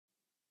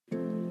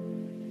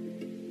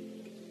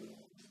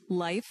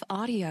Life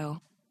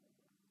Audio.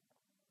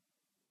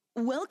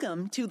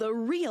 Welcome to the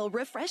Real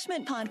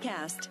Refreshment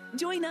Podcast.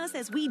 Join us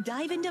as we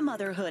dive into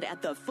motherhood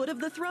at the foot of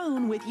the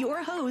throne with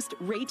your host,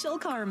 Rachel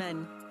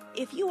Carman.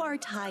 If you are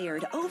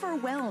tired,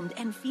 overwhelmed,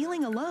 and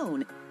feeling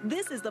alone,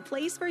 this is the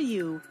place for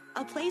you.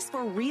 A place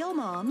for real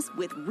moms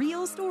with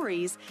real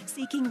stories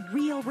seeking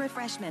real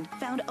refreshment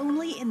found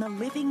only in the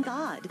living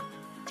God.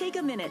 Take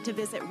a minute to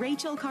visit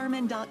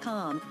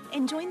RachelCarman.com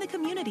and join the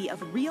community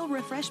of Real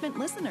Refreshment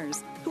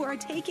listeners who are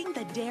taking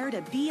the dare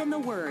to be in the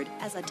Word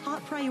as a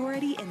top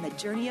priority in the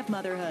journey of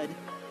motherhood.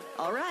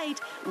 All right,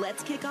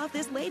 let's kick off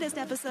this latest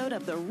episode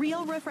of the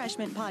Real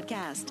Refreshment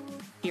Podcast.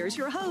 Here's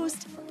your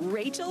host,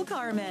 Rachel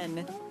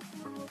Carman.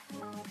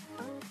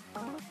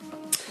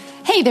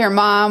 Hey there,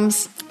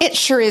 moms. It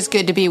sure is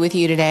good to be with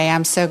you today.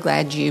 I'm so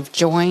glad you've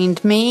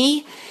joined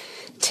me.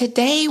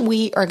 Today,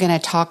 we are going to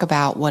talk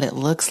about what it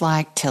looks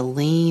like to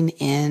lean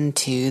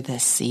into the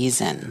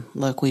season.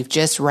 Look, we've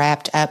just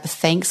wrapped up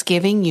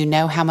Thanksgiving. You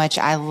know how much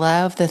I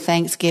love the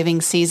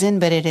Thanksgiving season,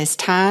 but it is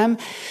time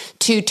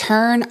to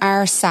turn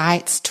our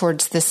sights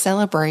towards the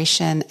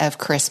celebration of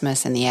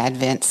Christmas and the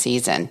Advent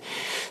season.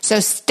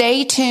 So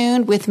stay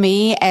tuned with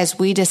me as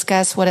we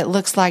discuss what it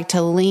looks like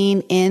to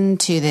lean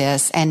into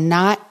this and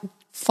not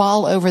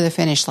fall over the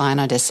finish line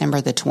on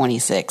December the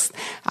 26th.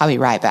 I'll be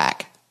right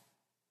back.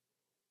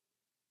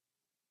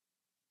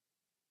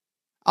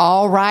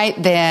 All right,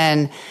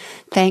 then.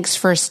 Thanks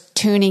for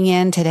tuning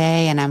in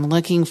today, and I'm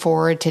looking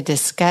forward to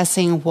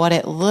discussing what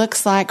it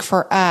looks like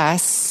for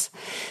us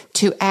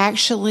to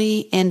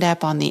actually end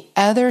up on the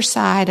other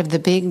side of the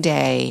big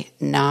day,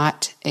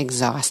 not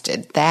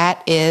exhausted.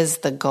 That is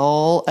the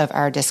goal of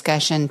our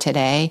discussion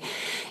today,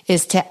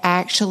 is to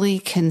actually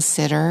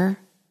consider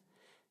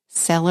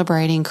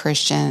celebrating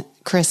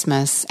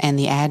Christmas and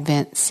the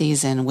Advent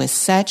season with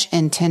such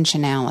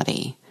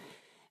intentionality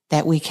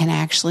that we can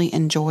actually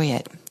enjoy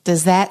it.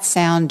 Does that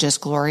sound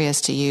just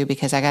glorious to you?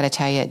 Because I got to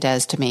tell you, it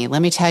does to me.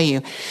 Let me tell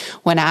you,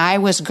 when I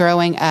was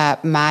growing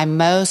up, my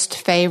most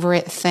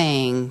favorite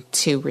thing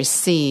to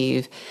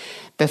receive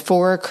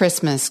before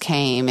Christmas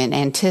came in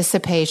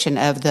anticipation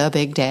of the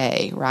big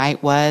day,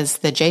 right, was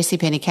the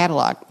JCPenney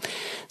catalog.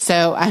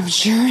 So I'm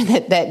sure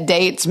that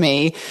dates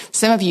me.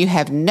 Some of you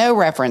have no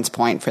reference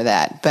point for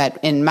that. But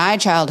in my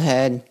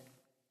childhood,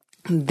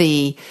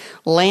 the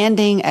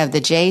landing of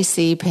the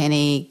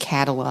JCPenney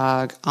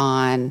catalog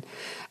on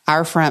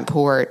our front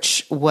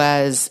porch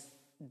was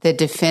the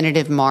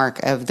definitive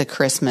mark of the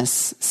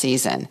Christmas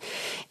season.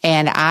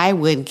 And I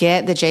would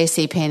get the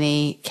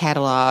JCPenney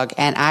catalog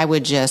and I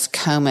would just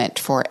comb it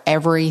for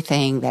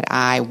everything that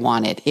I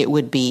wanted. It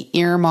would be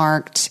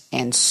earmarked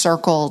and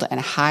circled and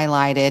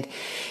highlighted.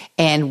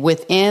 And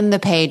within the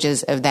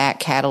pages of that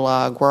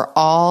catalog were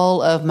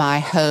all of my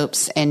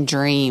hopes and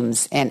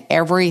dreams and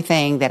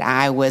everything that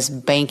I was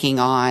banking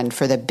on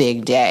for the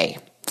big day.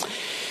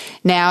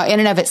 Now, in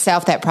and of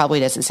itself, that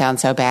probably doesn't sound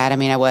so bad. I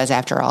mean, I was,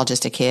 after all,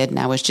 just a kid, and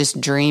I was just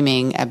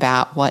dreaming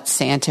about what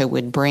Santa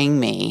would bring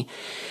me.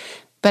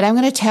 But I'm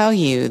going to tell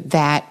you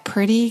that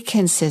pretty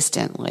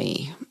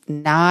consistently,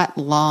 not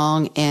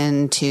long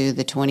into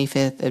the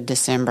 25th of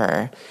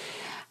December,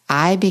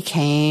 I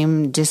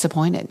became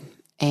disappointed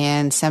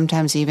and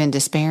sometimes even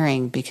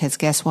despairing because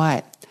guess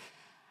what?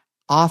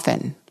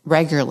 Often,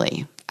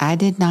 regularly, I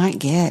did not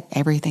get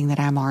everything that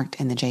I marked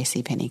in the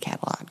JCPenney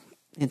catalog.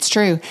 It's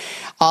true.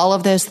 All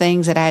of those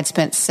things that I had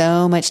spent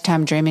so much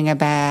time dreaming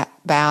about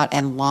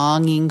and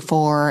longing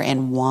for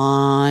and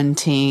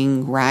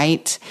wanting,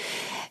 right?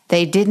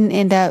 They didn't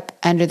end up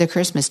under the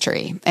Christmas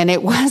tree. And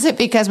it wasn't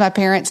because my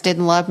parents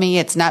didn't love me.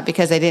 It's not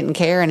because they didn't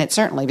care. And it's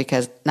certainly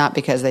not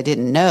because they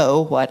didn't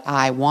know what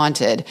I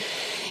wanted.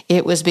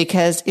 It was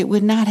because it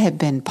would not have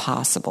been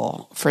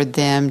possible for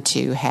them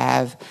to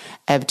have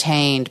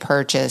obtained,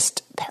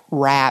 purchased,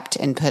 wrapped,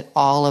 and put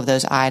all of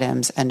those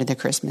items under the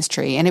Christmas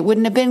tree. And it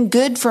wouldn't have been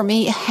good for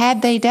me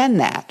had they done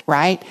that,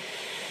 right?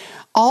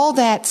 All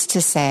that's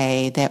to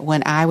say that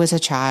when I was a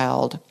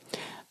child,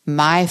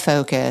 my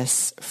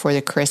focus for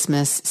the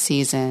Christmas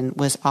season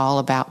was all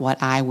about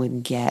what I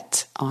would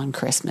get on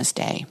Christmas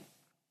Day.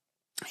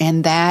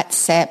 And that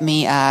set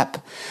me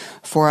up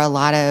for a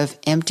lot of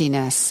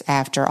emptiness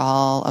after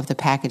all of the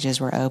packages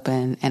were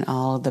open and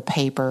all of the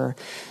paper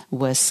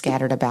was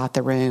scattered about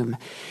the room.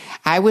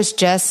 I was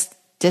just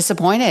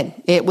disappointed.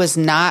 It was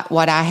not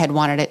what I had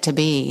wanted it to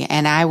be.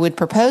 And I would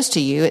propose to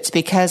you, it's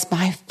because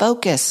my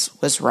focus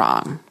was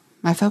wrong.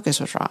 My focus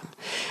was wrong.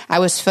 I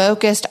was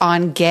focused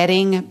on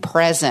getting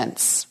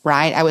presents,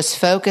 right? I was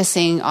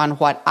focusing on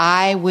what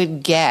I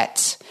would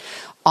get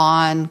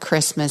on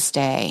Christmas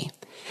Day.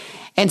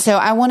 And so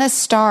I want to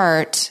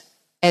start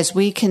as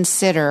we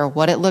consider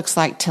what it looks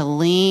like to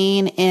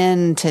lean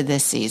into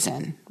this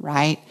season,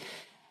 right?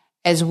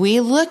 As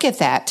we look at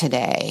that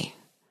today,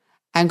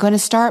 I'm going to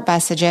start by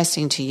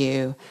suggesting to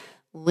you,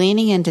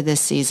 leaning into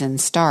this season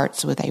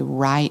starts with a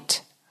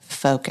right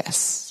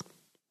focus.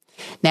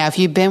 Now, if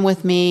you've been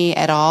with me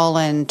at all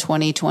in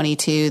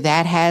 2022,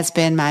 that has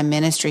been my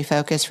ministry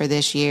focus for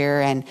this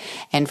year.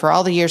 And for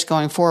all the years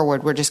going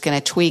forward, we're just going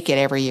to tweak it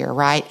every year,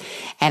 right?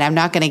 And I'm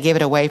not going to give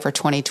it away for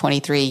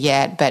 2023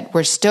 yet, but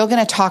we're still going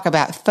to talk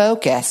about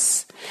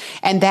focus.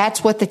 And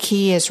that's what the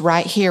key is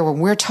right here. When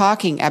we're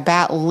talking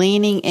about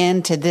leaning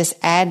into this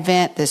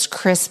Advent, this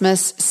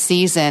Christmas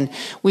season,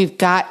 we've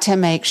got to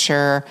make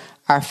sure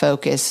our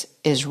focus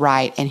is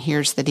right. And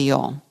here's the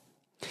deal.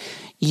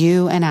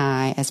 You and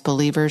I, as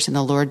believers in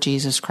the Lord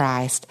Jesus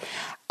Christ,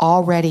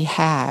 already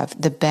have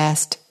the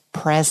best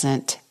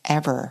present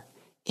ever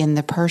in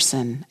the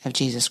person of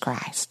Jesus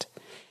Christ.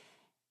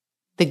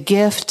 The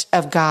gift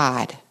of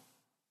God,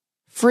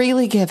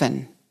 freely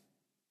given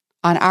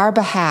on our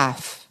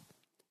behalf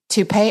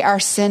to pay our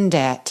sin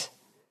debt,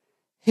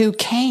 who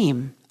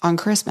came on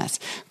Christmas.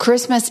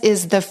 Christmas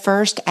is the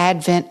first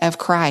advent of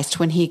Christ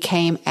when he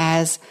came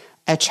as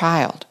a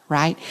child,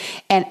 right?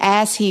 And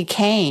as he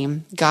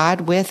came,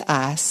 God with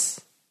us,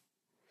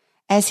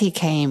 as he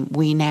came,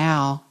 we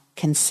now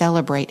can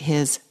celebrate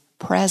his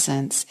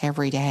presence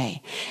every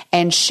day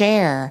and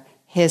share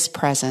his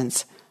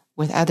presence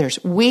with others.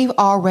 We've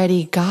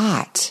already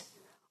got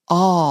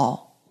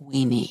all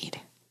we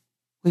need.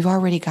 We've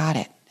already got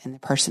it in the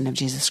person of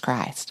Jesus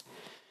Christ.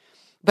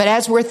 But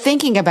as we're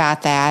thinking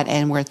about that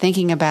and we're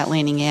thinking about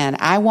leaning in,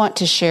 I want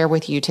to share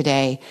with you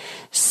today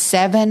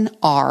 7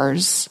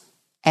 R's.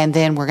 And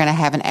then we're going to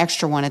have an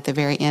extra one at the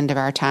very end of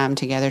our time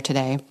together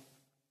today.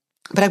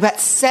 But I've got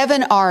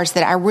 7 R's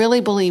that I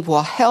really believe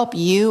will help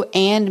you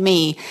and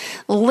me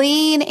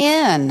lean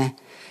in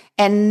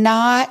and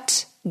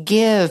not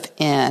give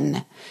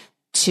in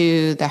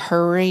to the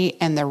hurry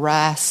and the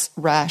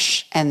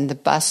rush and the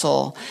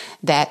bustle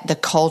that the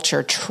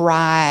culture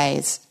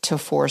tries to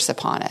force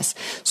upon us.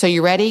 So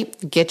you ready?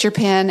 Get your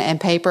pen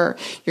and paper.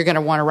 You're going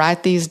to want to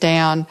write these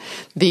down.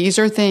 These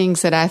are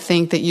things that I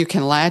think that you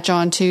can latch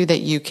onto,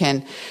 that you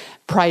can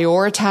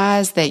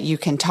prioritize, that you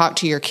can talk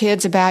to your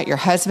kids about, your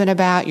husband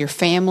about, your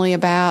family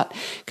about,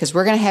 because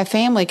we're going to have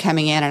family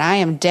coming in, and I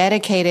am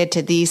dedicated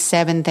to these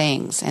 7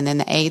 things. And then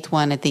the 8th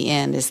one at the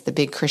end is the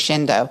big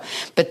crescendo.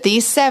 But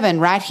these 7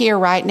 right here,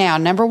 right now.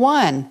 Number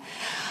 1,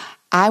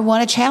 I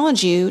want to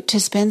challenge you to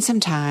spend some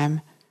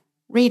time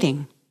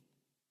reading.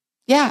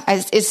 Yeah,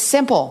 it's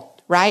simple,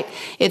 right?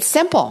 It's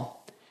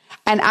simple.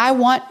 And I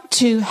want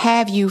to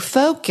have you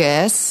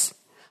focus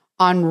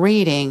on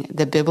reading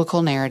the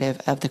biblical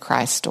narrative of the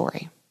Christ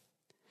story.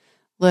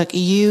 Look,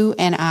 you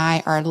and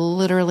I are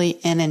literally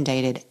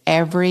inundated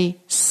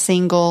every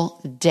single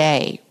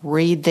day.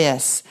 Read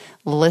this,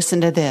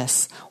 listen to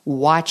this,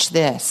 watch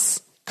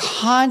this.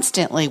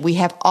 Constantly, we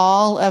have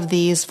all of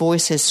these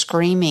voices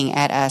screaming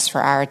at us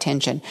for our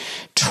attention,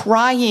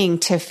 trying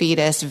to feed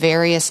us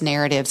various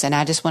narratives. And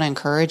I just want to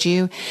encourage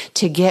you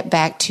to get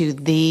back to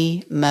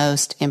the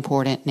most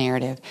important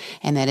narrative,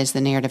 and that is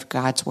the narrative of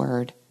God's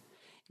Word.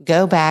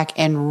 Go back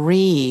and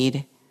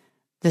read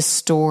the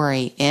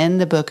story in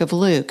the book of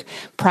Luke.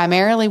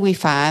 Primarily, we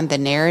find the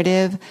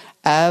narrative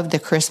of the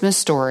Christmas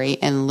story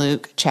in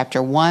Luke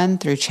chapter 1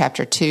 through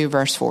chapter 2,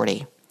 verse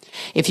 40.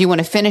 If you want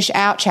to finish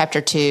out chapter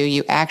 2,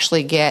 you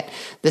actually get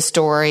the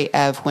story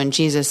of when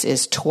Jesus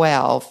is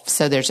 12.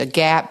 So there's a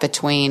gap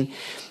between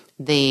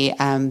the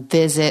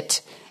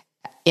visit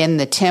in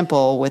the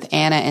temple with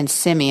Anna and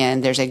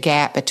Simeon. There's a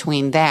gap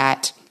between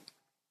that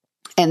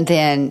and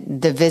then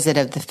the visit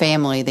of the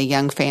family, the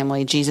young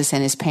family, Jesus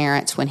and his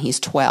parents when he's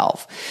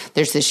 12.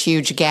 There's this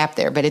huge gap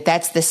there, but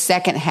that's the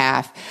second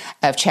half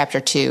of chapter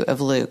 2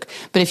 of Luke.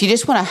 But if you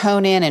just want to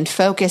hone in and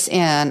focus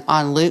in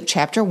on Luke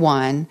chapter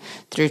 1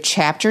 through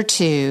chapter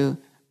 2,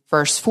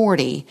 verse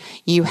 40,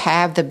 you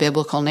have the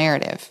biblical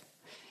narrative.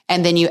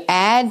 And then you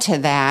add to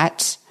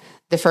that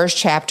the first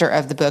chapter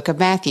of the book of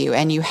Matthew,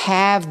 and you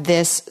have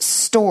this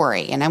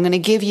story. And I'm going to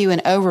give you an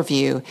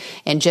overview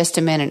in just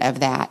a minute of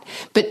that.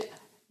 But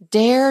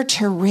dare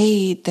to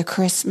read the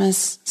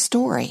Christmas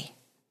story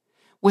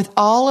with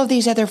all of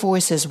these other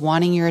voices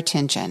wanting your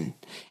attention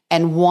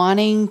and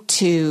wanting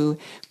to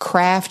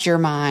craft your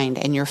mind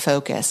and your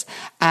focus.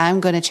 I'm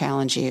going to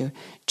challenge you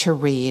to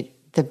read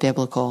the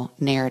biblical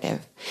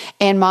narrative.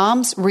 And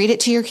moms, read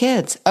it to your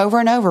kids over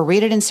and over.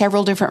 Read it in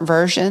several different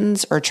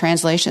versions or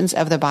translations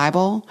of the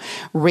Bible.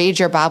 Read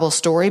your Bible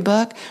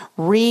storybook.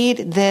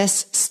 Read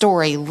this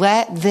story.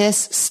 Let this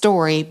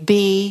story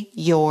be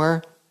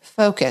your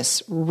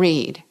focus.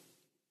 Read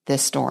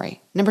this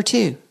story. Number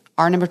 2,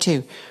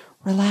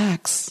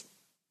 relax.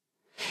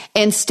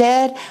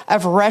 Instead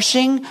of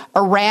rushing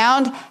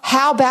around,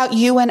 how about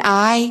you and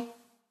I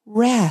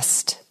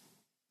rest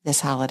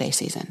this holiday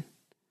season?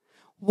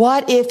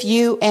 What if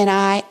you and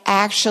I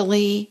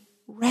actually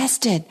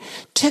rested,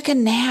 took a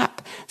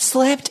nap,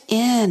 slept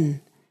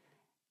in,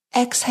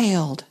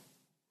 exhaled,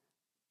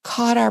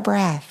 caught our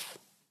breath,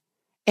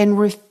 and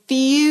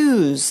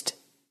refused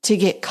to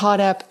get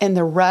caught up in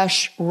the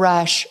rush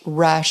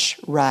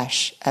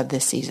of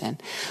this season?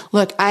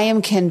 Look, I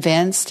am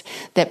convinced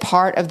that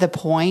part of the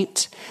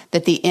point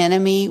that the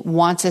enemy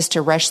wants us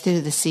to rush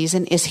through the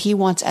season is he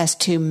wants us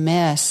to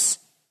miss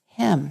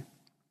him.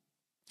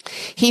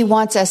 He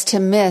wants us to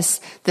miss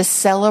the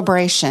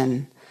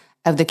celebration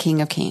of the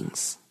King of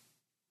Kings,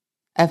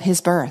 of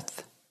his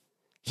birth.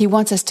 He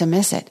wants us to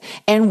miss it.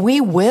 And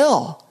we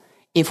will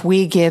if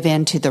we give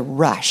in to the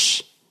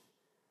rush.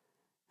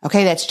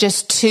 Okay, that's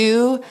just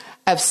 2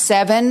 of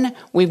 7.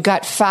 We've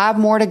got 5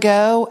 more to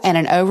go and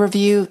an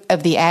overview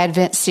of the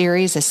Advent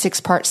series, a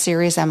 6-part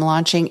series I'm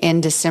launching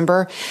in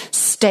December.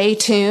 Stay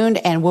tuned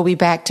and we'll be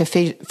back to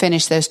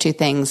finish those 2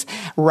 things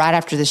right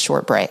after this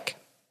short break.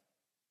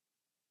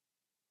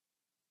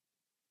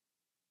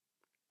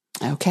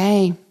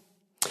 Okay.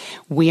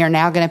 We are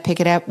now going to pick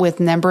it up with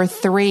number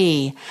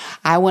 3.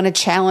 I want to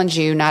challenge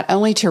you not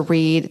only to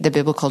read the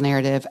biblical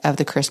narrative of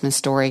the Christmas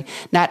story,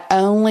 not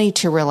only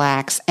to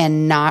relax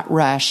and not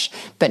rush,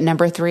 but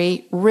number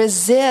 3,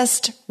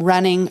 resist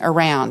running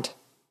around.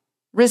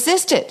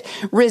 Resist it.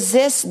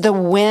 Resist the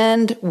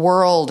wind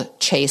world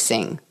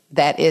chasing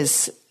that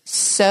is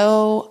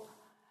so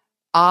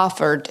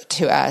offered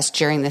to us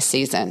during this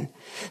season.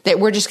 That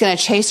we're just going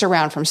to chase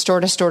around from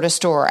store to store to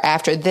store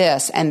after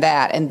this and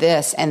that and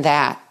this and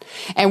that.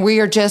 And we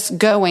are just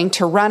going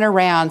to run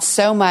around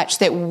so much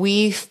that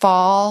we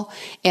fall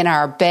in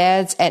our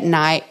beds at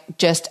night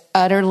just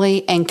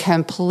utterly and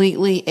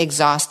completely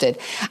exhausted.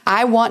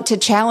 I want to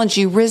challenge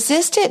you,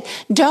 resist it.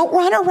 Don't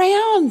run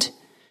around.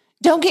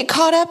 Don't get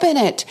caught up in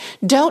it.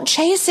 Don't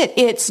chase it.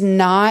 It's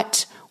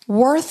not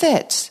worth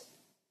it.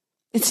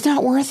 It's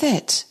not worth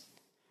it.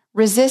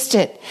 Resist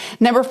it.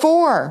 Number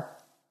 4.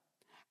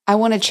 I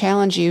want to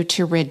challenge you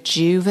to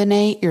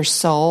rejuvenate your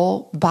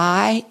soul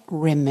by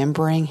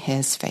remembering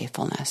his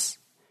faithfulness.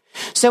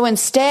 So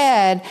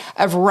instead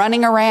of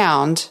running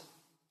around,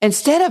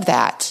 instead of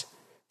that,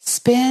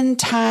 spend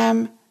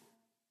time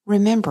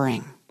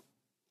remembering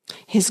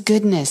his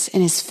goodness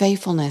and his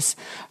faithfulness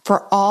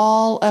for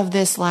all of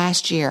this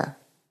last year.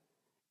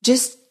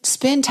 Just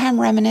spend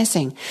time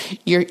reminiscing.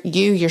 You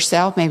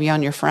yourself, maybe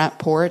on your front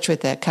porch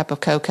with a cup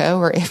of cocoa,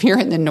 or if you're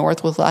in the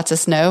north with lots of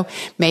snow,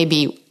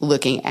 maybe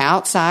looking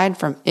outside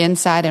from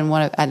inside in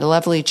a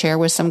lovely chair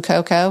with some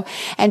cocoa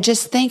and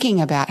just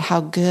thinking about how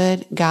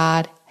good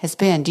God has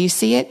been. Do you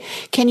see it?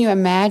 Can you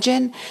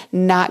imagine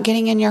not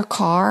getting in your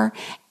car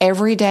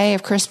every day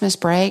of Christmas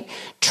break,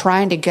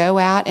 trying to go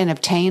out and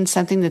obtain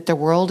something that the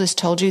world has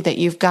told you that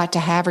you've got to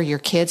have or your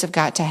kids have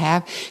got to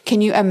have?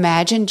 Can you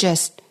imagine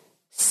just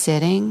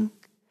sitting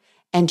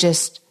and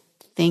just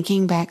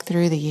thinking back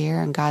through the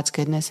year and God's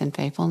goodness and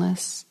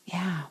faithfulness?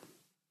 Yeah.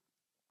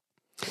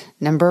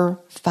 Number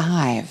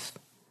 5,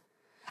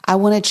 I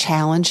want to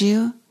challenge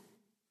you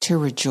to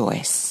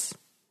rejoice.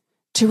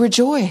 To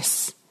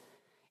rejoice.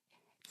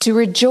 To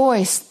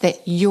rejoice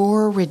that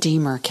your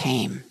Redeemer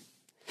came.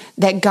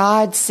 That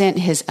God sent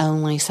his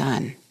only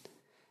Son,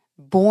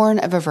 born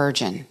of a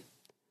virgin,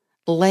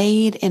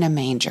 laid in a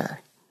manger.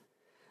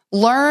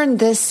 Learn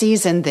this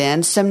season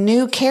then some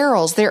new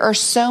carols. There are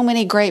so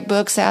many great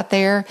books out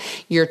there.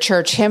 Your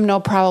church hymnal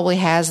probably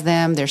has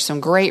them. There's some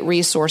great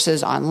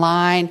resources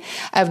online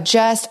of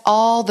just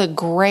all the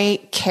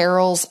great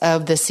carols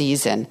of the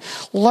season.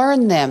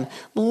 Learn them.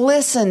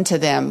 Listen to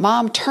them.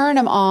 Mom, turn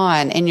them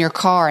on in your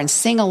car and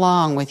sing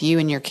along with you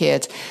and your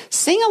kids.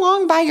 Sing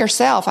along by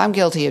yourself. I'm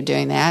guilty of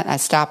doing that. I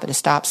stop at a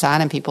stop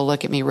sign and people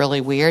look at me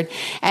really weird.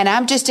 And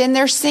I'm just in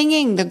there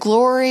singing the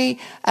glory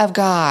of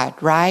God,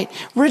 right?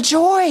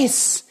 Rejoice.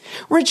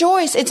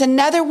 Rejoice. It's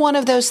another one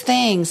of those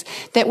things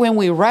that when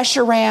we rush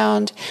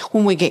around,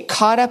 when we get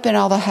caught up in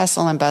all the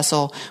hustle and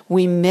bustle,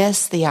 we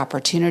miss the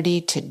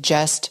opportunity to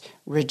just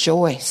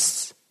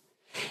rejoice.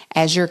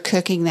 As you're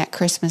cooking that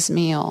Christmas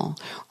meal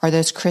or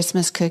those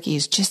Christmas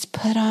cookies, just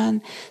put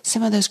on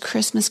some of those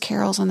Christmas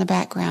carols in the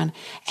background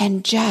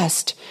and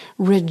just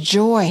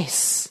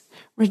rejoice.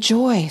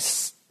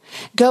 Rejoice.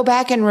 Go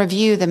back and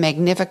review the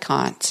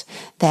Magnificat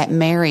that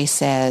Mary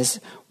says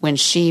when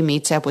she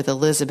meets up with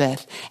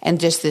Elizabeth, and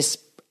just this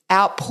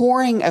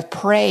outpouring of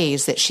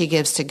praise that she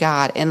gives to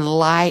God in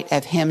light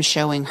of him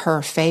showing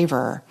her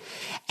favor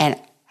and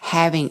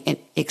having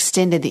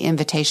extended the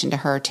invitation to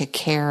her to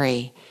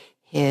carry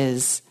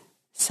his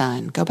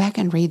son. Go back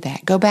and read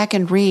that. Go back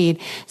and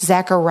read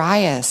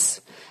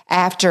Zacharias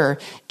after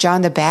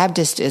John the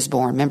Baptist is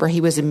born. Remember,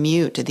 he was a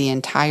mute the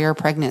entire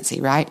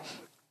pregnancy, right?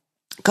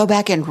 Go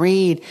back and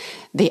read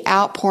the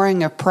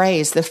outpouring of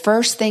praise, the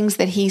first things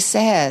that he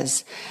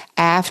says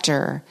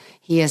after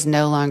he is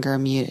no longer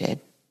muted.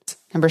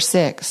 Number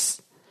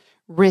 6,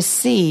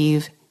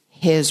 receive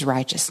his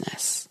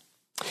righteousness.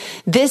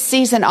 This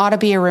season ought to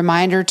be a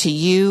reminder to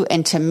you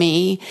and to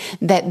me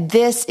that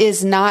this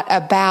is not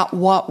about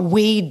what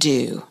we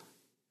do.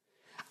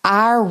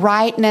 Our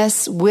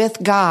rightness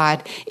with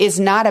God is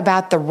not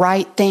about the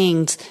right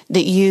things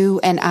that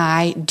you and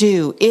I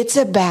do. It's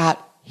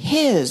about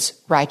his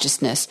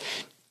righteousness,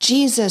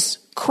 Jesus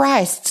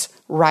Christ's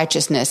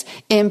righteousness,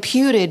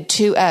 imputed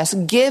to us,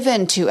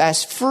 given to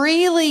us,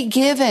 freely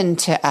given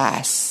to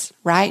us,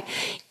 right?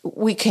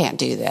 We can't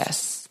do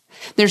this.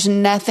 There's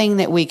nothing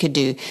that we could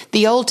do.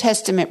 The Old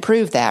Testament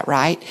proved that,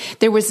 right?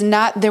 There was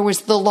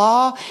the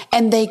law,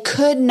 and they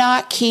could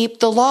not keep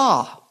the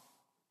law.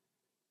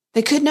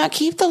 They could not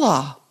keep the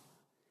law.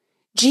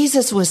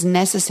 Jesus was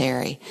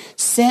necessary,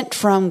 sent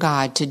from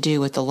God to do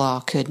what the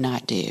law could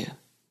not do,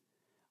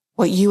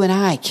 what you and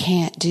I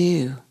can't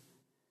do.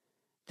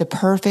 The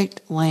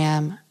perfect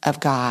Lamb of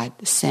God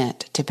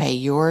sent to pay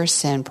your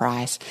sin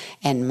price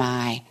and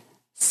my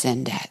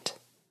sin debt,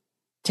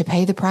 to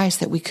pay the price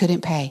that we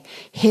couldn't pay.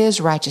 His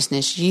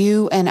righteousness,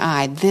 you and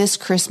I, this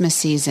Christmas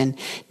season,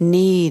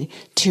 need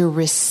to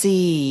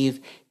receive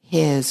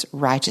His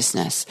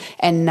righteousness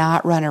and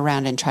not run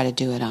around and try to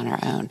do it on our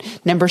own.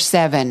 Number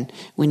 7,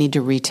 we need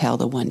to retell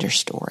the wonder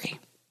story.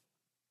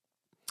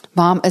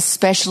 Mom,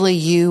 especially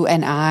you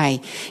and I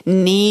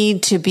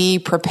need to be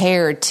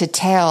prepared to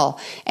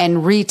tell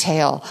and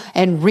retell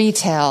and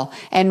retell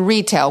and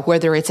retell,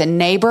 whether it's a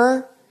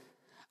neighbor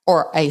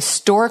or a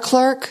store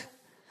clerk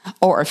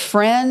or a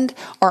friend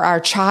or our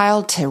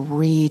child, to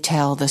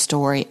retell the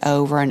story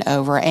over and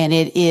over. And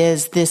it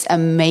is this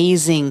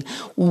amazing,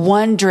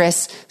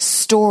 wondrous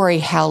story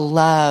how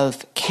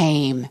love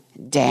came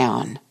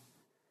down.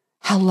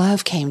 How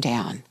love came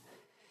down.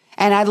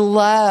 And I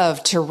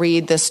love to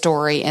read the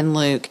story in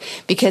Luke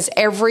because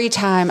every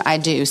time I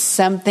do,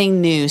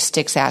 something new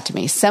sticks out to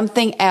me.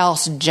 Something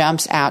else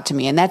jumps out to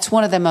me. And that's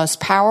one of the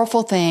most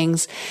powerful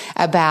things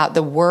about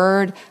the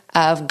Word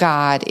of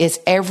God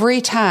is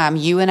every time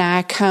you and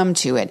I come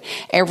to it,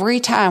 every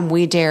time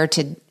we dare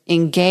to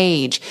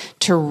engage,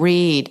 to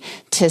read,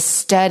 to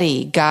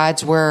study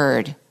God's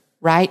Word,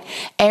 right?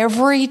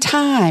 Every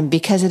time,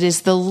 because it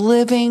is the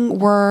living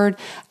Word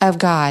of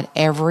God,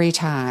 every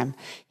time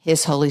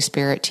His Holy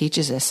Spirit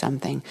teaches us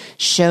something,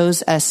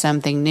 shows us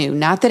something new.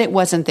 Not that it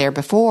wasn't there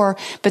before,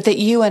 but that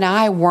you and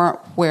I weren't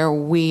where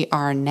we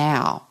are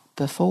now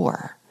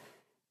before,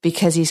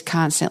 because He's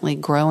constantly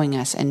growing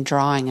us and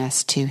drawing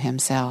us to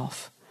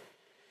Himself.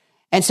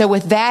 And so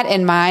with that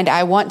in mind,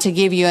 I want to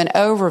give you an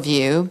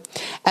overview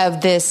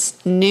of this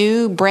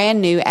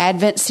brand new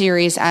Advent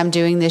series I'm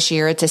doing this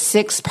year. It's a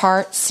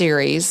 6-part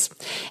series,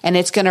 and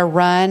it's going to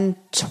run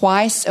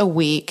twice a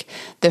week,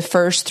 the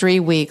first 3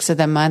 weeks of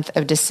the month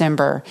of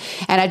December.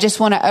 And I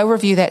just want to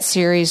overview that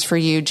series for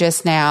you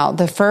just now.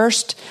 The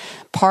first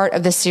part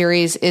of the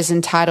series is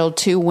entitled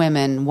 2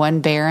 Women,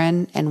 One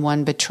Barren and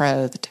One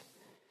Betrothed.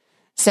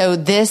 So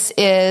this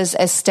is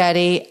a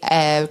study,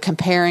 a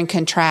compare and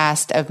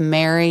contrast of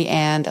Mary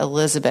and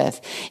Elizabeth.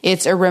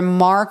 It's a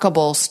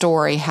remarkable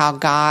story how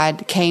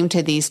God came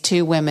to these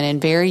 2 women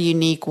in very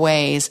unique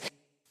ways.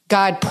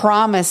 God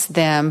promised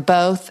them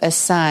both a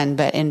son,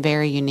 but in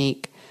very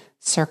unique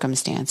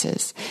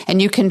circumstances. And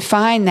you can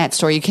find that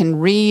story. You can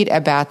read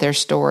about their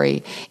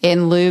story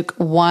in Luke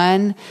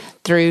 1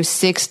 through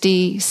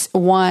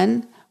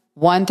 61,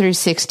 1 through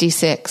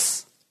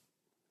 66.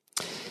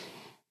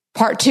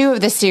 Part 2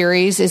 of the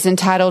series is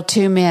entitled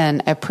 2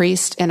 Men, a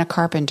Priest and a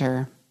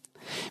Carpenter.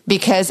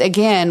 Because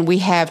again, we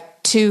have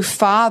 2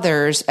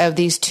 fathers of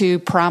these 2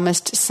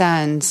 promised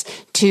sons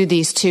to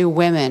these 2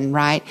 women,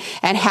 right?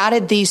 And how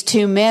did these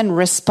 2 men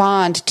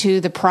respond to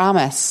the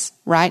promise,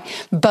 right?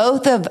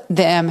 Both of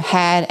them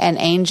had an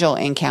angel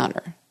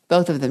encounter.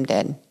 Both of them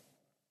did.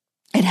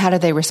 And how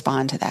did they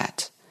respond to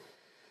that?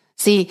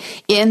 See,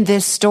 in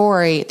this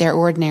story, they're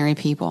ordinary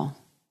people.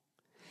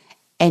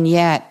 And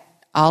yet,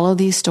 all of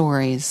these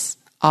stories,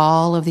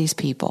 all of these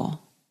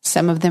people,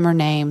 some of them are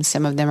named,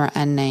 some of them are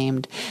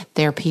unnamed.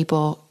 They're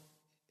people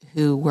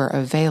who were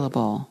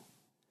available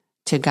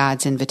to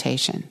God's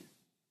invitation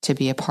to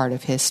be a part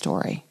of His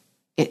story.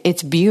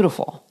 It's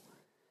beautiful.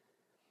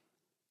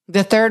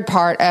 The third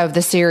part of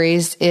the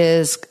series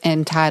is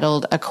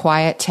entitled A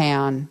Quiet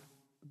Town,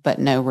 But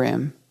No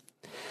Room.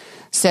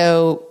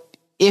 So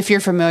if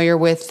you're familiar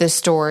with this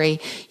story,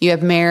 you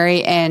have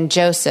Mary and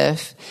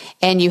Joseph,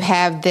 and you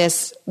have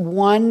this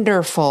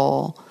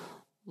wonderful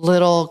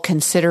little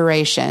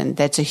consideration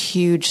that's a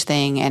huge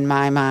thing in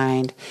my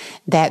mind,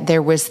 that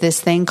there was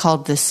this thing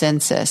called the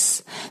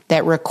census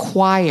that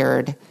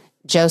required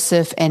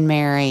Joseph and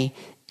Mary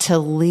to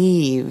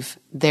leave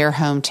their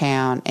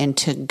hometown and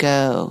to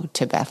go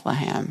to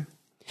Bethlehem.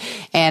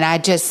 And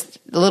a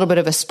little bit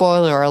of a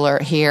spoiler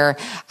alert here,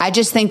 I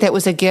just think that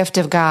was a gift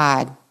of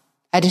God.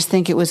 I just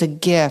think it was a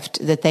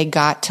gift that they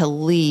got to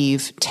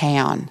leave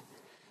town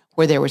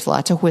where there was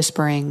lots of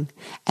whispering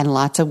and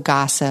lots of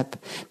gossip,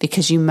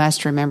 because you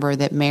must remember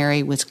that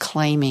Mary was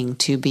claiming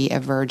to be a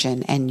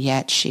virgin, and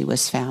yet she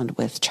was found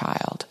with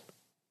child.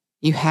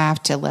 You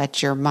have to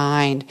let your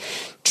mind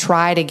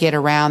try to get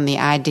around the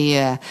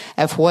idea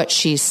of what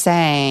she's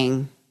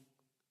saying,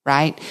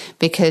 right?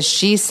 Because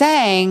she's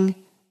saying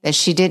that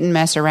she didn't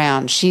mess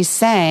around. She's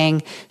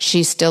saying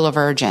she's still a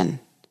virgin,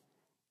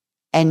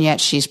 and yet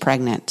she's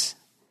pregnant.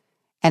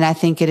 And I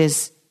think it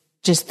is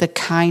just the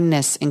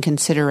kindness and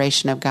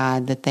consideration of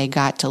God that they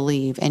got to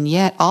leave. And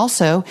yet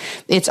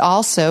it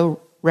also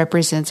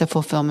represents a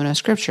fulfillment of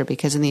Scripture,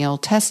 because in the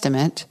Old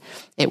Testament,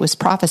 it was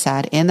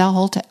prophesied in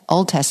the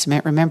Old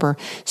Testament. Remember,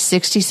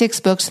 66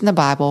 books in the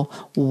Bible,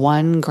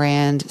 one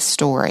grand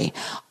story.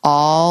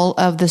 All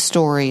of the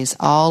stories,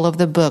 all of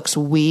the books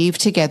weave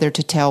together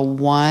to tell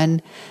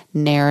one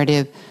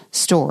narrative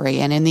story.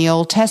 And in the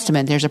Old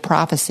Testament, there's a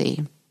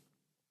prophecy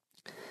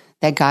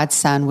that God's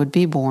son would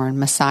be born,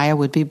 Messiah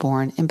would be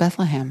born in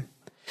Bethlehem.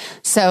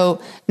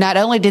 So not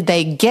only did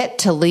they get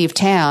to leave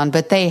town,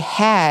 but they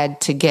had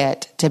to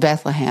get to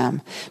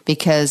Bethlehem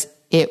because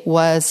it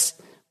was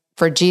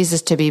for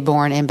Jesus to be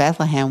born in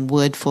Bethlehem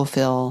would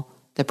fulfill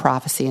the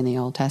prophecy in the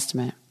Old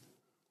Testament.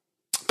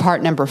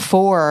 Part number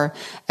 4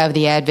 of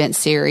the Advent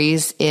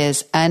series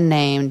is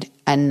Unnamed,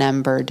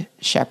 Unnumbered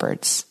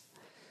Shepherds.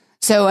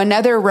 So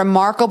another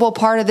remarkable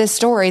part of this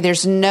story,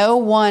 there's no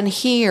one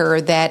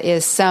here that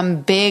is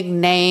some big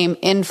name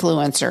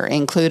influencer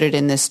included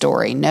in this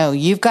story. No,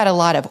 you've got a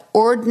lot of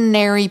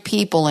ordinary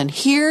people. And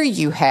here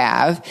you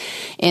have,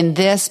 in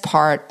this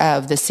part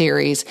of the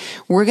series,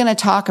 we're going to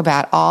talk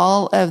about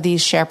all of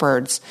these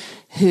shepherds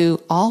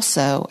who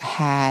also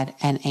had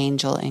an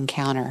angel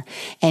encounter.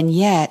 And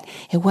yet,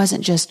 it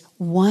wasn't just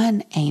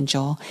one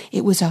angel.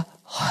 It was a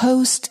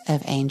host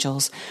of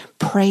angels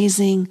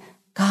praising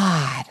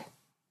God.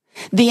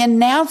 The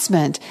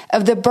announcement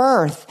of the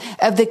birth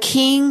of the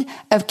King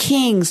of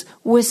Kings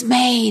was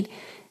made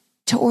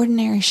to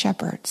ordinary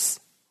shepherds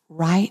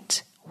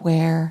right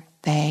where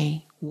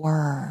they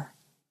were,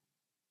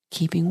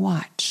 keeping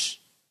watch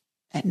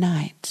at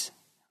night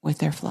with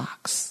their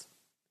flocks.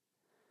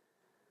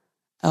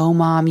 Oh,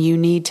 Mom, you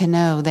need to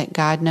know that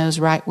God knows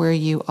right where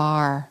you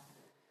are,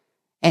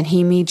 and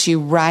He meets you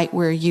right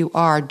where you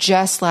are,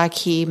 just like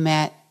He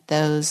met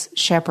those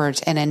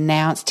shepherds and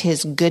announced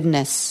His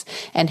goodness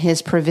and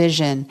His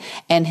provision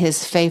and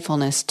His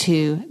faithfulness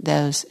to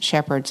those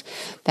shepherds.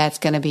 That's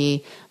going to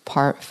be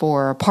part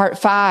 4. Part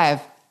 5,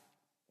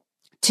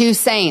 2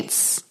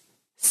 saints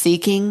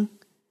seeking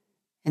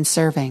and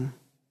serving.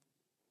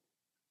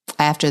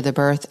 After the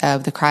birth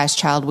of the Christ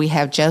child, we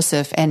have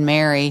Joseph and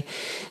Mary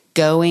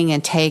going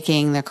and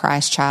taking the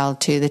Christ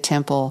child to the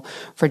temple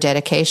for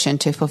dedication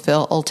to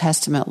fulfill Old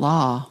Testament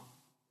law.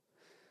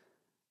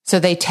 So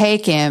they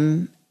take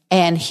him,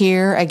 and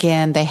here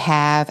again they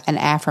have an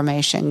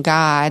affirmation.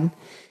 God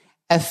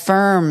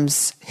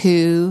affirms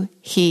who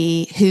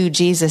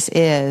Jesus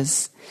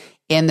is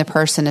in the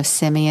person of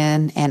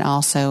Simeon and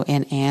also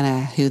in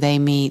Anna, who they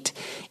meet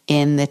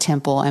in the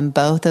temple, and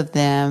both of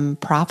them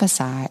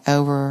prophesy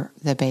over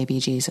the baby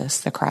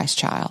Jesus, the Christ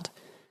child.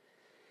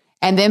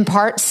 And then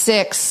part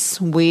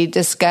 6, we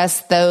discuss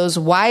those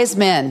wise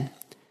men.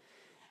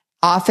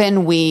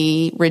 Often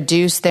we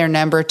reduce their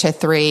number to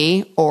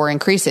 3 or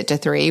increase it to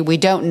 3. We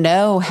don't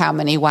know how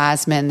many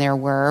wise men there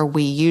were.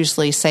 We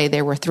usually say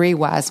there were 3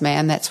 wise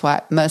men. That's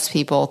what most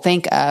people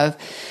think of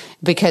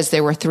because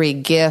there were 3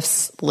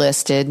 gifts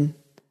listed: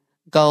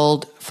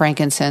 gold,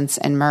 frankincense,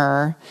 and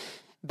myrrh.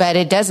 But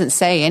it doesn't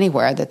say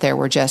anywhere that there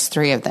were just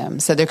 3 of them.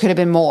 So there could have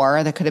been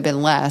more, there could have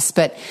been less.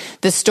 But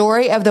the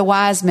story of the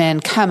wise men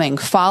coming,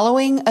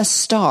 following a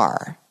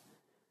star,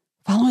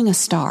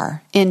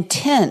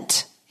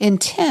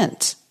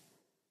 intent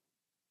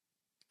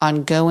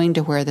on going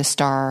to where the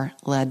star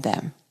led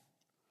them.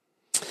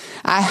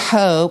 I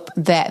hope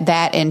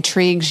that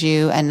intrigues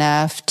you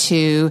enough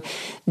to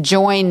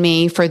join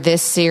me for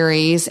this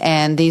series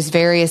and these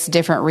various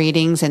different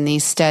readings and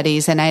these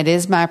studies. And it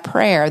is my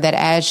prayer that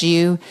as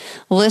you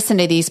listen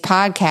to these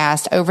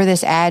podcasts over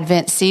this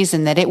Advent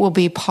season, that it will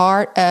be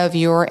part of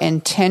your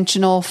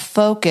intentional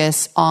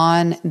focus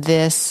on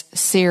this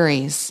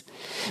series,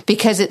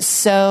 because it's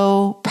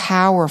so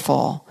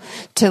powerful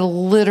to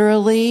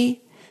literally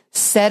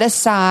set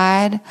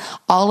aside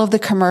all of the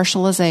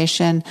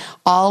commercialization,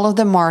 all of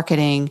the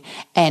marketing,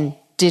 and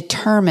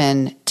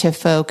determine to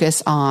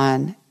focus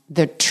on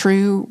the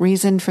true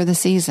reason for the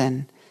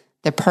season,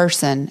 the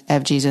person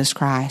of Jesus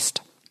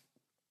Christ.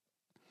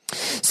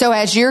 So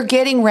as you're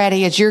getting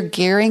ready, as you're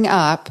gearing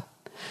up,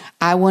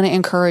 I want to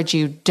encourage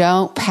you,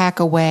 don't pack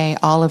away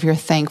all of your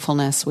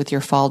thankfulness with your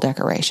fall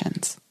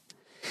decorations.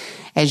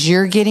 As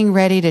you're getting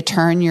ready to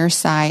turn your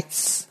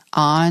sights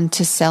on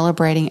to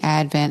celebrating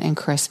Advent and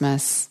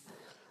Christmas,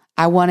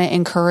 I want to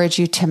encourage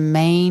you to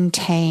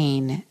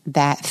maintain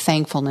that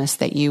thankfulness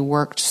that you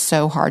worked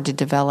so hard to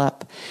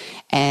develop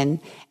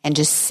and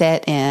just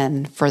set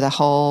in for the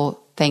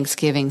whole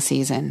Thanksgiving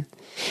season.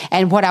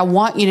 And what I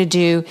want you to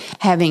do,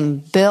 having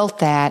built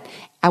that,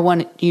 I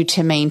want you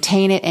to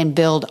maintain it and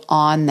build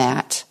on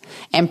that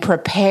and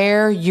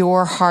prepare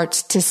your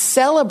hearts to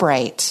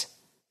celebrate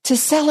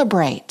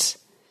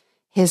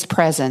His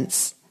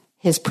presence,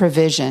 His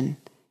provision,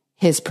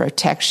 His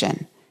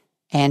protection,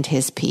 and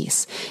His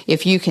peace.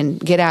 If you can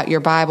get out your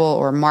Bible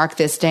or mark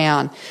this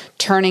down,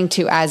 turning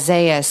to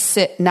Isaiah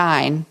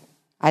 9.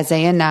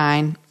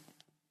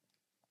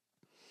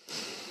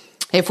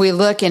 If we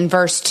look in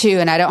verse 2,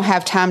 and I don't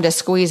have time to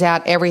squeeze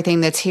out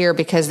everything that's here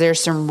because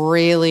there's some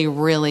really,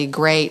 really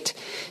great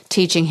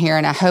teaching here,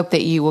 and I hope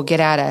that you will get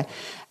out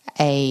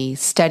a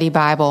study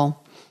Bible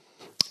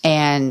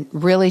and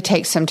really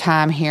take some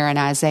time here in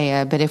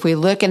Isaiah. But if we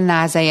look in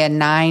Isaiah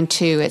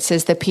 9:2, it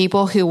says, "The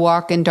people who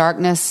walk in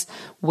darkness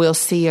will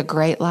see a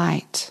great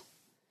light.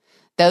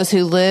 Those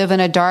who live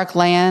in a dark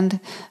land,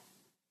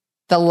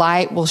 the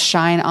light will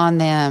shine on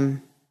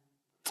them."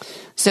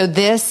 So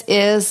this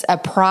is a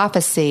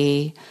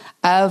prophecy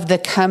of the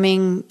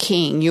coming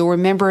King. You'll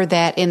remember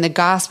that in the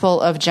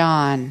Gospel of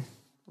John,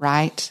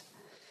 right?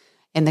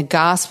 In the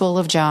Gospel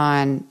of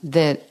John,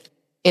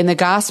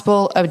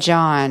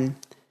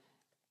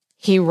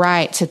 he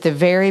writes at the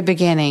very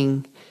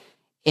beginning,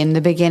 in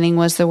the beginning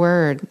was the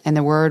Word, and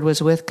the Word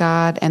was with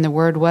God, and the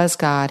Word was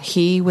God.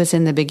 He was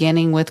in the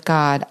beginning with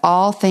God.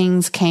 All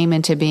things came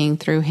into being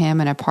through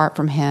him, and apart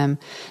from him,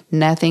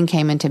 nothing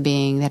came into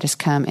being that has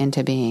come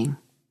into being.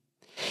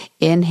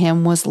 In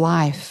him was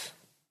life,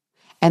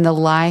 and the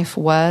life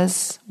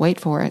was, wait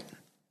for it,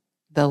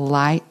 the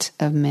light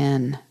of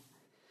men.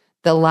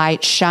 The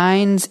light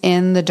shines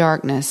in the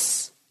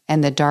darkness,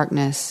 and the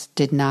darkness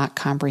did not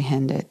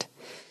comprehend it.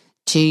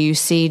 Do you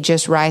see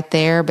just right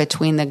there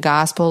between the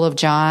Gospel of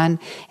John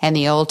and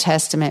the Old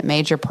Testament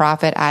major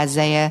prophet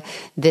Isaiah,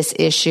 this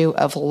issue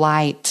of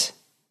light?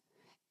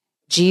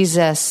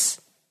 Jesus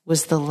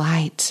was the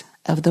light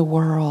of the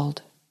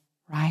world,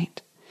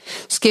 right?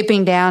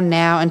 Skipping down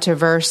now into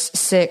verse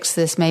 6,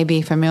 this may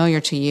be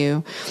familiar to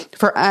you.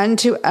 For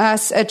unto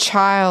us a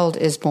child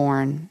is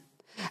born,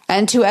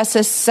 unto us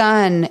a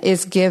son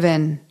is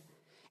given,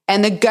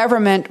 and the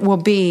government will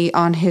be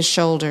on his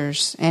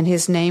shoulders, and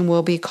his name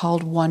will be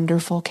called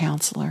Wonderful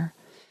Counselor,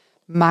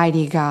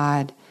 Mighty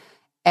God,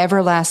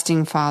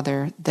 Everlasting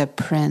Father, the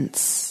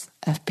Prince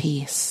of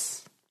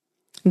Peace.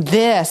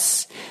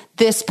 This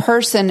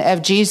person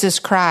of Jesus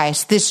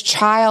Christ, this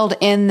child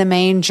in the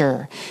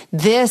manger,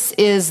 this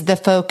is the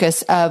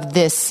focus of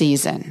this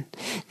season.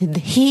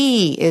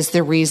 He is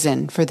the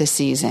reason for the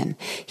season.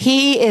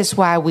 He is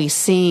why we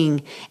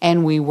sing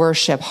and we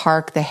worship.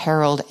 Hark the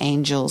herald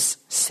angels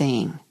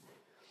sing.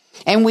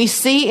 And we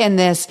see in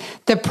this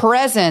the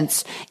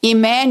presence,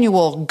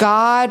 Emmanuel,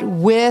 God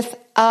with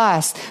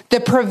us, the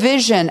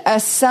provision, a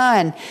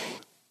son.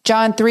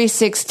 John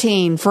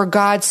 3:16, for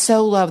God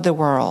so loved the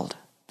world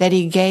that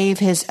he gave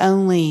his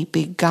only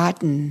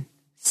begotten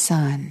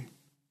Son,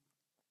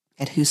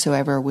 that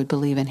whosoever would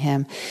believe in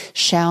him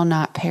shall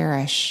not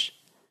perish,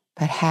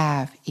 but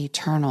have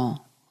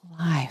eternal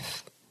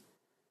life.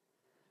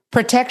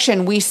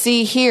 Protection, we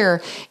see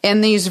here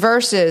in these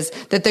verses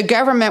that the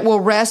government will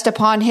rest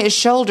upon his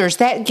shoulders.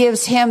 That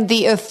gives him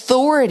the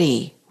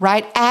authority,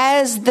 right?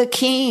 As the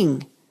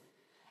king.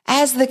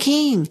 As the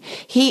king.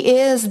 He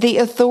is the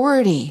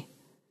authority.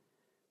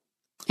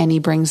 And he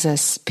brings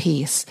us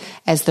peace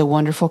as the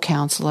Wonderful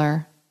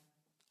Counselor,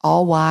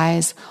 all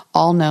wise,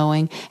 all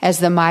knowing, as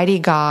the mighty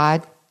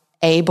God,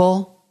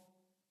 able,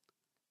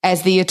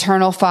 as the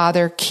eternal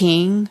Father,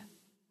 King,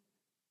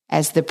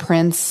 as the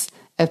Prince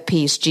of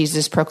Peace.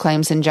 Jesus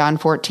proclaims in John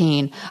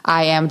 14,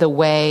 I am the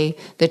way,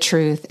 the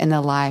truth, and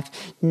the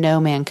life. No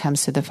man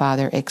comes to the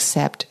Father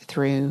except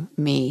through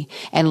me.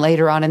 And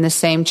later on in the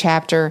same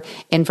chapter,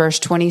 in verse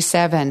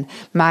 27,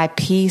 my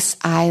peace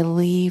I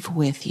leave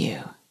with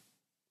you.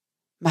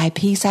 My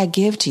peace I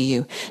give to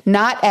you,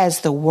 not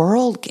as the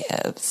world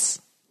gives.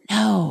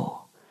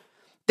 No.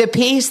 The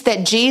peace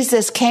that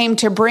Jesus came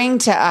to bring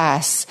to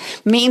us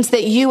means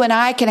that you and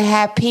I can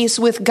have peace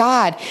with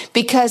God,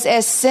 because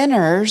as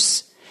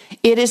sinners,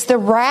 it is the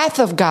wrath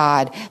of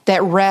God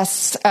that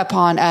rests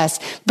upon us.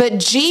 But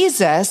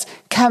Jesus,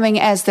 coming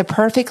as the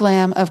perfect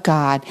Lamb of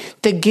God,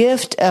 the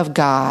gift of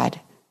God,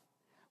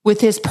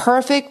 with his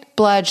perfect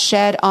blood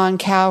shed on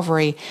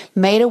Calvary,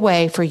 made a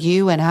way for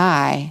you and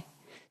I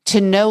to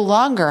no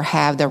longer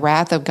have the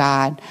wrath of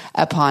God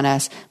upon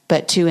us,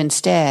 but to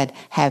instead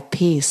have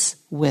peace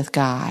with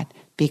God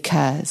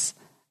because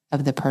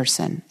of the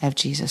person of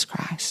Jesus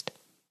Christ.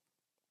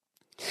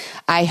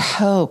 I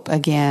hope,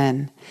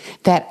 again,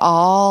 that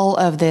all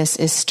of this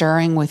is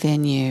stirring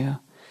within you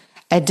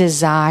a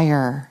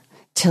desire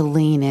to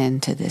lean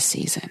into this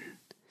season,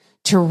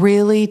 to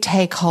really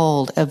take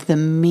hold of the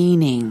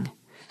meaning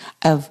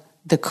of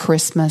the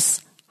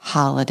Christmas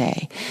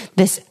holiday,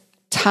 this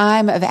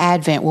time of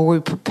Advent where we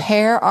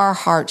prepare our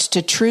hearts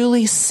to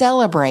truly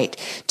celebrate,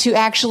 to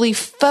actually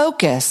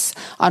focus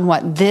on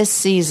what this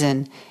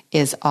season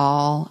is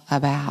all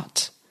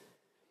about.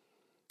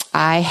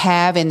 I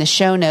have in the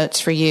show notes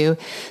for you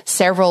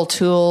several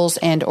tools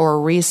and or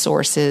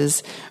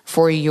resources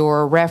for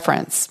your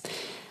reference.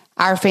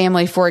 Our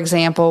family, for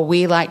example,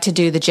 we like to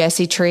do the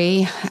Jesse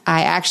tree.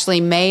 I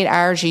actually made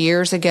ours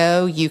years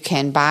ago. You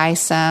can buy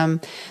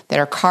some that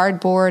are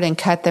cardboard and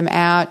cut them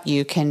out.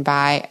 You can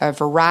buy a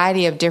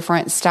variety of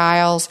different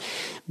styles,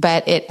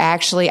 but it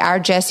actually, our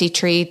Jesse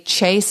tree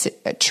traces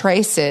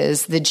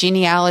the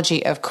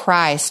genealogy of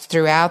Christ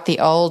throughout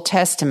the Old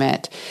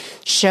Testament,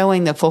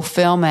 showing the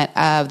fulfillment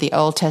of the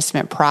Old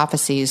Testament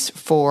prophecies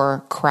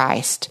for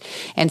Christ.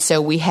 And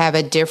so we have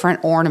a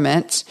different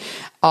ornament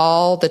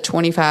all the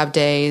 25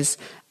 days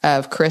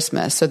of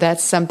Christmas. So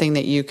that's something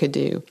that you could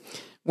do.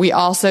 We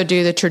also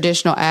do the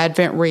traditional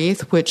Advent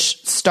wreath,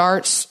 which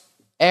starts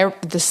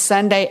the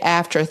Sunday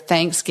after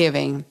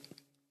Thanksgiving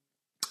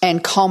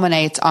and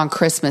culminates on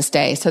Christmas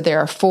Day. So there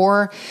are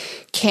 4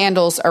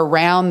 candles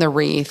around the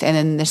wreath, and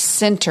in the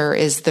center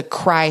is the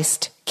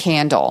Christ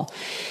candle.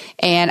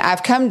 And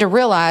I've come to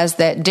realize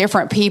that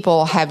different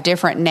people have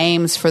different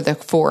names for the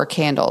 4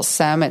 candles.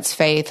 Some it's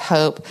faith,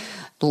 hope,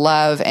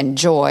 love and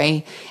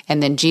joy,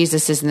 and then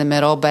Jesus is in the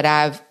middle. But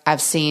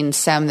I've seen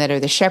some that are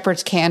the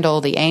shepherd's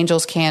candle, the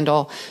angel's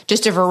candle,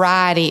 just a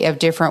variety of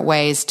different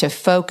ways to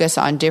focus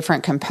on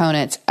different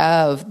components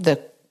of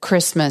the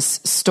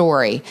Christmas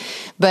story.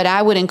 But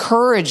I would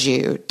encourage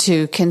you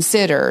to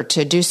consider,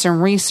 to do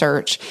some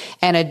research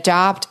and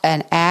adopt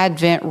an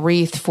Advent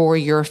wreath for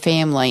your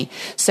family.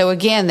 So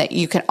again, that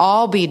you can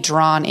all be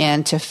drawn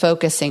into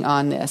focusing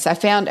on this. I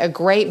found a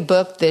great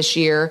book this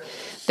year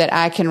that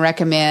I can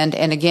recommend.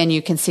 And again,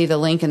 you can see the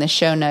link in the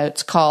show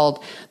notes,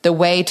 called The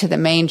Way to the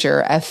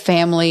Manger, a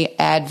family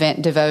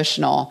Advent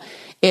devotional.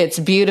 It's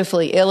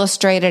beautifully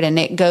illustrated, and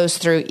it goes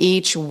through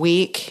each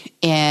week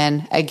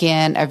in,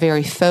 again, a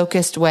very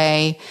focused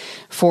way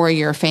for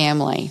your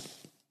family.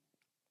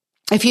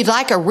 If you'd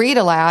like a read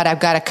aloud, I've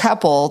got a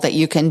couple that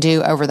you can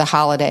do over the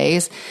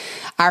holidays.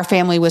 Our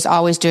family was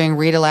always doing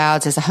read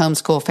alouds as a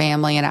homeschool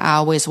family, and I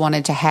always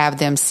wanted to have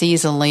them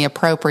seasonally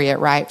appropriate,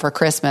 right, for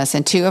Christmas.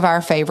 And two of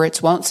our favorites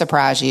won't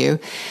surprise you.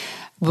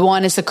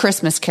 One is The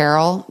Christmas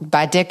Carol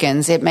by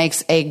Dickens. It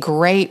makes a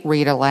great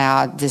read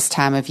aloud this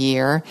time of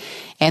year,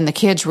 and the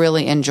kids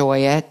really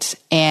enjoy it.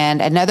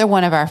 And another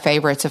one of our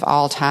favorites of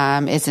all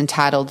time is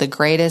entitled The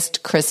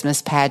Greatest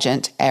Christmas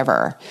Pageant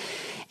Ever.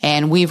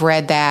 And we've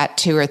read that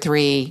 2 or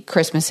 3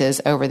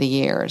 Christmases over the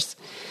years.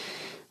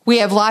 We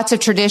have lots of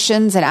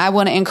traditions, and I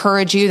want to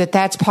encourage you that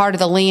that's part of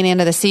the lean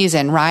into the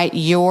season, right?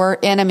 Your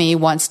enemy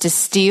wants to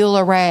steal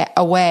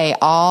away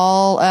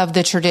all of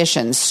the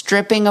traditions,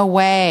 stripping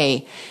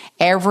away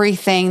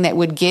everything that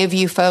would give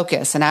you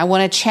focus. And I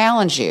want to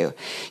challenge you.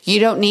 You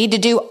don't need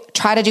to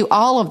try to do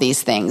all of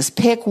these things.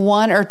 Pick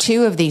 1 or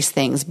 2 of these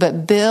things,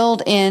 but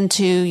build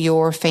into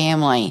your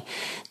family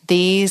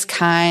these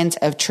kinds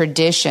of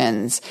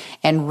traditions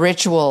and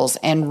rituals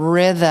and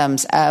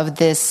rhythms of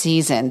this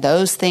season.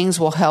 Those things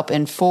will help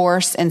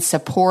enforce and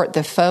support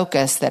the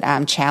focus that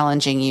I'm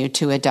challenging you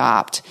to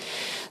adopt.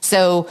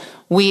 So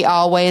one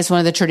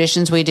of the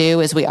traditions we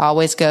do is we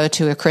always go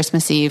to a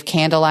Christmas Eve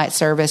candlelight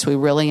service. We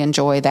really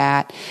enjoy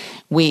that.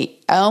 We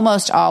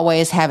almost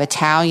always have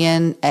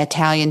Italian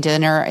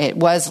dinner. It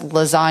was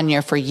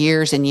lasagna for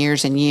years and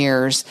years and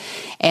years.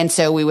 And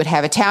so we would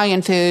have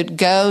Italian food,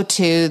 go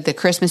to the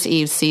Christmas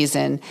Eve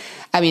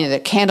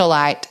the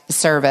candlelight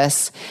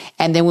service,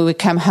 and then we would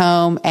come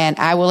home. And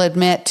I will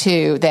admit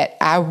too that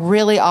I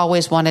really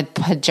always wanted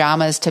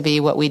pajamas to be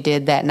what we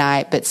did that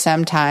night, but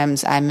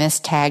sometimes I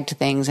mistagged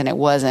things and it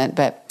wasn't,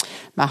 but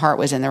my heart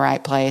was in the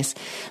right place.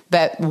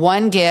 But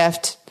one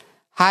gift,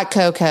 hot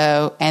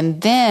cocoa, and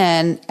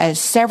then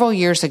several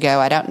years ago,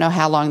 I don't know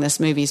how long this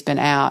movie's been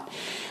out,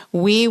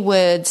 we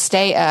would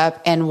stay up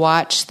and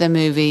watch the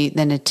movie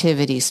The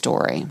Nativity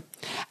Story.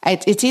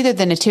 It's either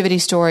The Nativity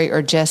Story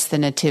or just The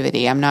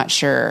Nativity. I'm not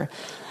sure.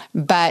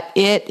 But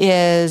it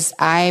is,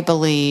 I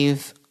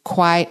believe,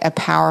 quite a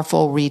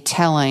powerful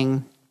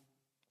retelling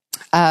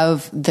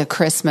of the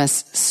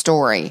Christmas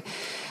story.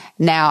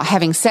 Now,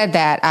 having said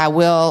that, I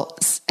will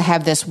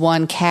have this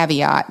one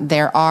caveat.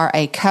 There are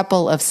a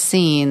couple of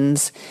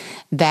scenes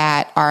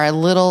that are a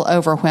little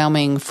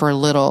overwhelming for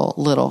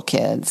little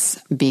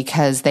kids,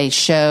 because they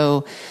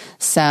show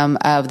some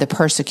of the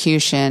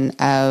persecution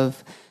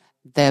of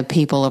the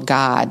people of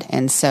God.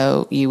 And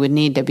so you would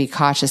need to be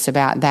cautious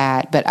about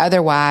that. But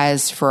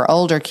otherwise, for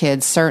older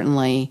kids,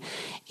 certainly,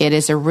 it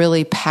is a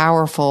really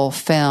powerful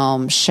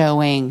film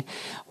showing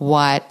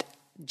what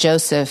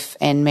Joseph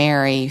and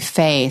Mary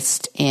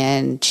faced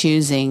in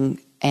choosing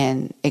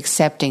and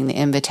accepting the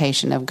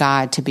invitation of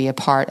God to be a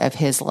part of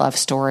his love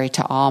story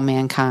to all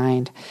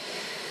mankind.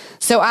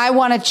 So I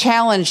want to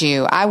challenge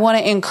you. I want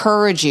to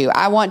encourage you.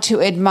 I want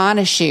to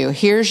admonish you.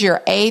 Here's your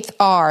 8th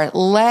R.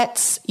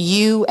 Let's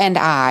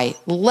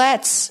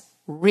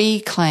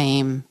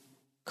reclaim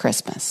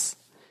Christmas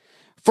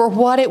for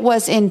what it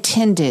was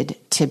intended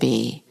to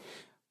be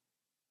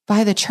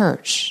by the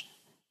church,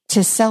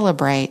 to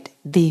celebrate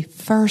the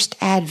first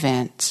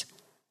advent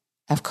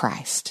of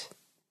Christ.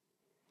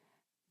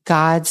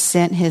 God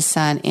sent his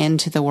Son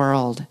into the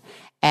world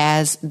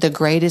as the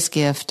greatest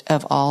gift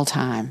of all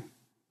time.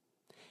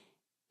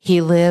 He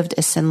lived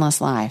a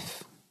sinless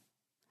life.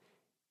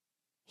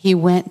 He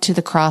went to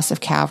the cross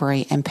of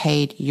Calvary and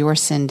paid your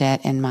sin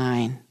debt and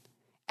mine.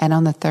 And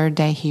on the 3rd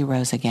day, he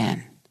rose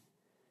again.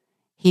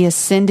 He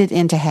ascended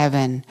into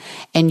heaven,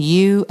 and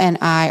you and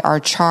I are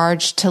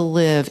charged to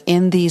live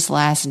in these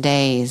last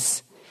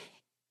days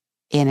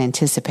in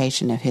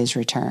anticipation of his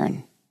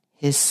return,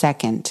 his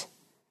second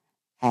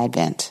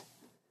advent.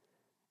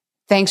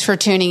 Thanks for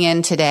tuning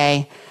in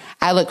today.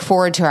 I look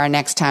forward to our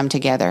next time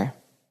together.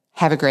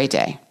 Have a great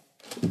day.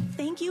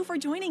 Thank you for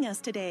joining us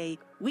today.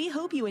 We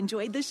hope you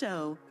enjoyed the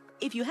show.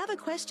 If you have a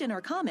question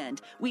or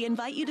comment, we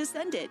invite you to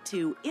send it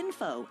to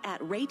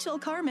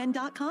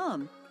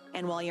info@rachelcarman.com.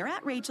 And while you're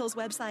at Rachel's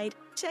website,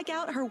 check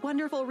out her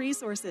wonderful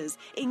resources,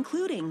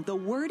 including the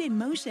Word in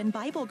Motion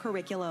Bible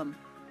curriculum.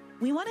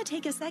 We want to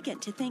take a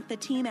second to thank the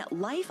team at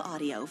Life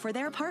Audio for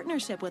their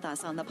partnership with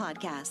us on the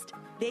podcast.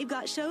 They've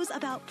got shows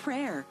about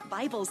prayer,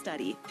 Bible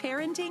study,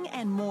 parenting,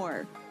 and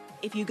more.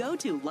 If you go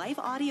to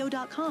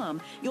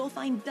lifeaudio.com, you'll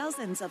find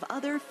dozens of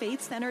other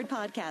faith-centered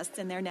podcasts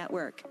in their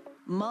network.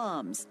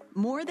 Moms,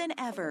 more than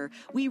ever,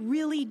 we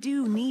really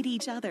do need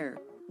each other.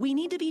 We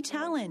need to be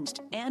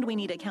challenged, and we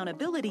need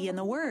accountability in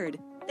the Word.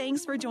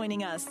 Thanks for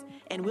joining us,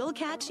 and we'll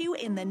catch you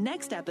in the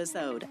next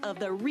episode of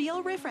the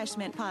Real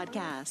Refreshment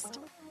Podcast.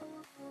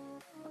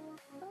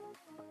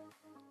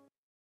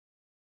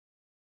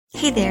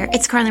 Hey there,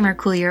 it's Carly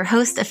Mercourier,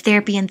 host of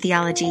Therapy and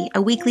Theology,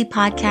 a weekly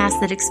podcast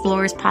that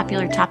explores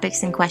popular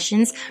topics and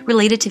questions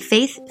related to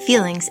faith,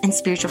 feelings, and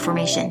spiritual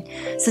formation.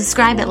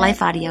 Subscribe at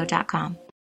lifeaudio.com.